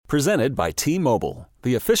Presented by T-Mobile,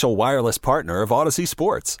 the official wireless partner of Odyssey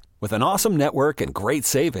Sports. With an awesome network and great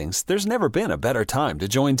savings, there's never been a better time to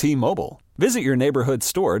join T-Mobile. Visit your neighborhood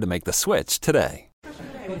store to make the switch today.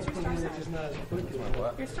 Your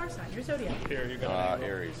star sign, your zodiac. Here, you go.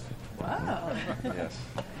 Aries. Wow. Yes.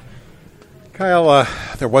 Kyle,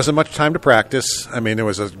 there wasn't much time to practice. I mean, there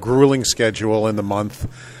was a grueling schedule in the month.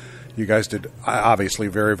 You guys did obviously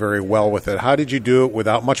very, very well with it. How did you do it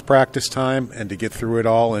without much practice time and to get through it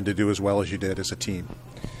all and to do as well as you did as a team?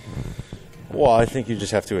 Well, I think you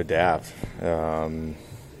just have to adapt. You're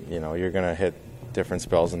going to hit different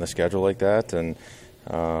spells in the schedule like that, and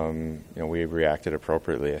we reacted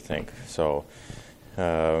appropriately, I think. So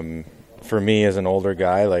for me as an older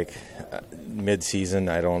guy, like mid-season,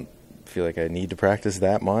 I don't feel like I need to practice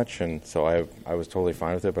that much, and so I was totally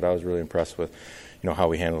fine with it, but I was really impressed with how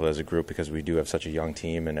we handled it as a group, because we do have such a young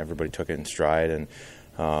team and everybody took it in stride. And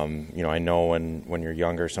I know when you're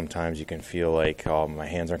younger, sometimes you can feel like, oh, my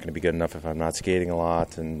hands aren't going to be good enough if I'm not skating a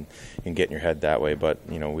lot, and you can get in your head that way. But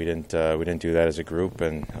we didn't do that as a group,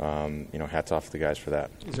 and hats off to the guys for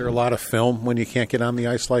that. Is there a lot of film when you can't get on the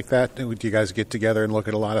ice like that? Do you guys get together and look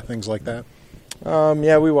at a lot of things like that?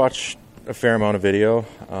 Yeah, we watch a fair amount of video.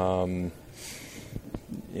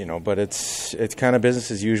 But it's kind of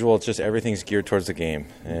business as usual. It's just everything's geared towards the game,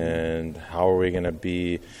 and how are we going to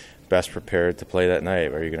be best prepared to play that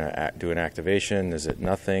night? Are you going to do an activation? Is it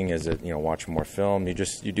nothing? Is it watch more film? You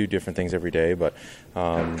do different things every day, but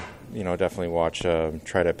definitely watch.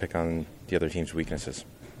 Try to pick on the other team's weaknesses.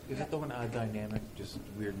 Is it though an odd dynamic, just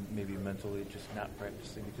weird, maybe mentally, just not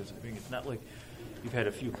practicing? Because it's not like you've had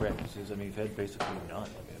a few practices. I mean, you've had basically none.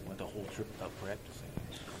 Went the whole trip without practicing.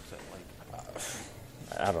 What's that like?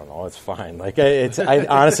 I don't know. It's fine. Like I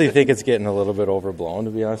honestly think it's getting a little bit overblown,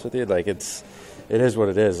 to be honest with you. Like it is what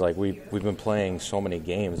it is. Like we've been playing so many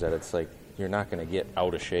games that it's like you're not going to get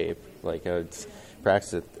out of shape. Like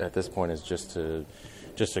practice at this point is just to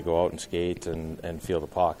go out and skate and feel the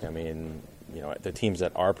puck. I mean, the teams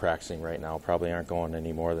that are practicing right now probably aren't going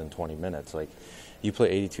any more than 20 minutes. Like you play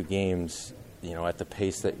 82 games, at the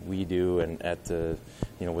pace that we do, and at the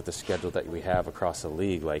with the schedule that we have across the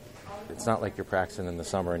league. Like it's not like you're practicing in the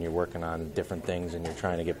summer and you're working on different things and you're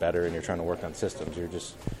trying to get better and you're trying to work on systems. You're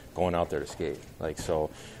just going out there to skate.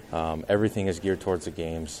 Everything is geared towards the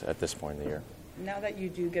games at this point in the year. Now that you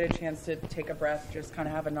do get a chance to take a breath, just kind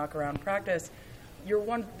of have a knock-around practice, you're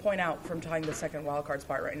 1 point out from tying the second wildcard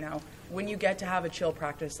spot right now. When you get to have a chill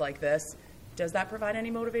practice like this, does that provide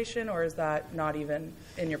any motivation, or is that not even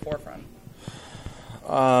in your forefront?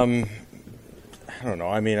 I don't know.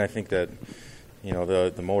 I mean, I think that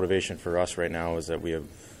the motivation for us right now is that we have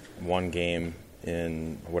one game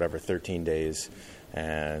in 13 days,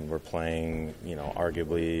 and we're playing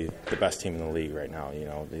arguably the best team in the league right now,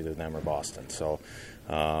 either them or Boston. So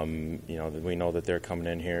we know that they're coming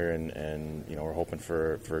in here, and we're hoping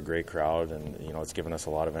for a great crowd, and it's given us a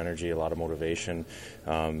lot of energy, a lot of motivation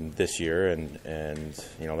this year, and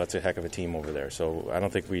that's a heck of a team over there. So I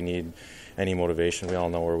don't think we need any motivation. We all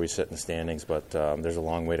know where we sit in the standings, but there's a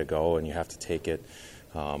long way to go, and you have to take it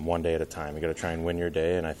one day at a time. You got to try and win your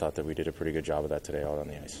day, and I thought that we did a pretty good job of that today out on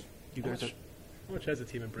the ice. How much has the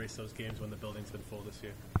team embraced those games when the building's been full this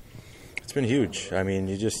year? It's been huge. I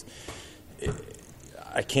mean,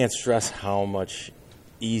 I can't stress how much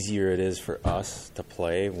easier it is for us to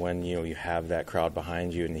play when you have that crowd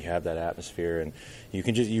behind you and you have that atmosphere, and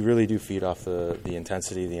you really do feed off the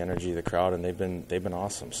intensity, the energy of the crowd, and they've been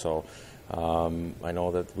awesome. So I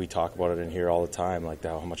know that we talk about it in here all the time, like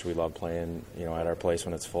how much we love playing at our place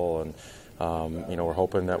when it's full, and we're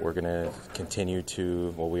hoping that we're going to continue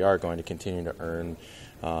to earn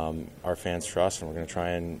our fans' trust, and we're going to try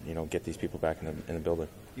and get these people back in the building.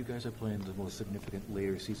 You guys are playing the most significant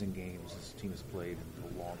later season games this team has played in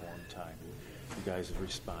a long, long time. You guys have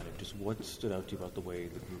responded. Just what stood out to you about the way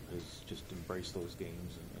the group has just embraced those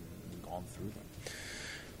games and gone through them?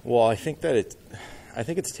 Well, I think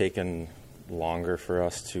it's taken longer for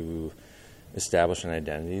us to establish an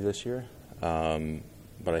identity this year,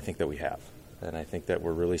 but I think that we have, and I think that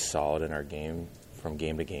we're really solid in our game from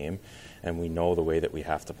game to game, and we know the way that we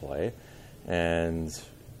have to play, and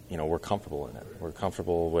we're comfortable in it. We're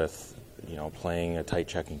comfortable with playing a tight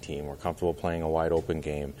checking team. We're comfortable playing a wide open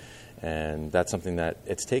game, and that's something that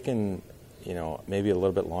it's taken maybe a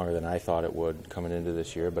little bit longer than I thought it would coming into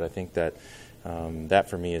this year, but I think that that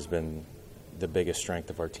for me has been the biggest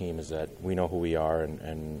strength of our team, is that we know who we are,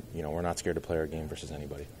 and we're not scared to play our game versus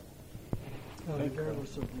anybody.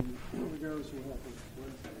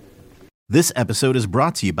 This episode is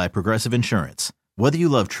brought to you by Progressive Insurance. Whether you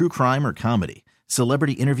love true crime or comedy,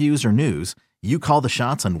 celebrity interviews or news, you call the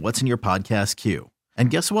shots on what's in your podcast queue. And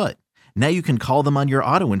guess what? Now you can call them on your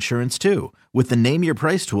auto insurance too with the Name Your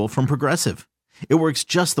Price tool from Progressive. It works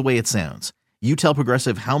just the way it sounds. You tell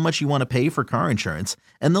Progressive how much you want to pay for car insurance,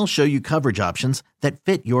 and they'll show you coverage options that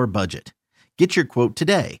fit your budget. Get your quote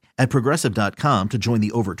today at Progressive.com to join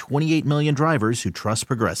the over 28 million drivers who trust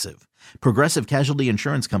Progressive. Progressive Casualty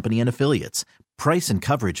Insurance Company and Affiliates. Price and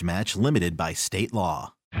coverage match limited by state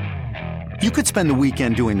law. You could spend the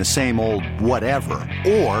weekend doing the same old whatever,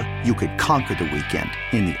 or you could conquer the weekend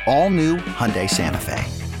in the all-new Hyundai Santa Fe.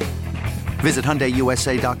 Visit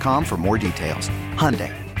HyundaiUSA.com for more details.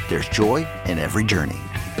 Hyundai, there's joy in every journey.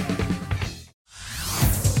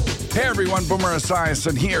 Hey everyone, Boomer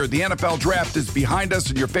Esiason here. The NFL Draft is behind us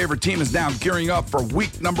and your favorite team is now gearing up for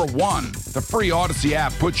week number 1. The free Odyssey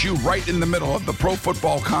app puts you right in the middle of the pro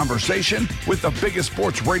football conversation with the biggest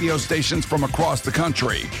sports radio stations from across the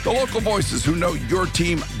country. The local voices who know your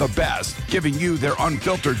team the best, giving you their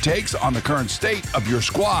unfiltered takes on the current state of your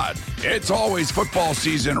squad. It's always football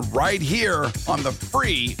season right here on the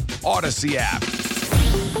free Odyssey app.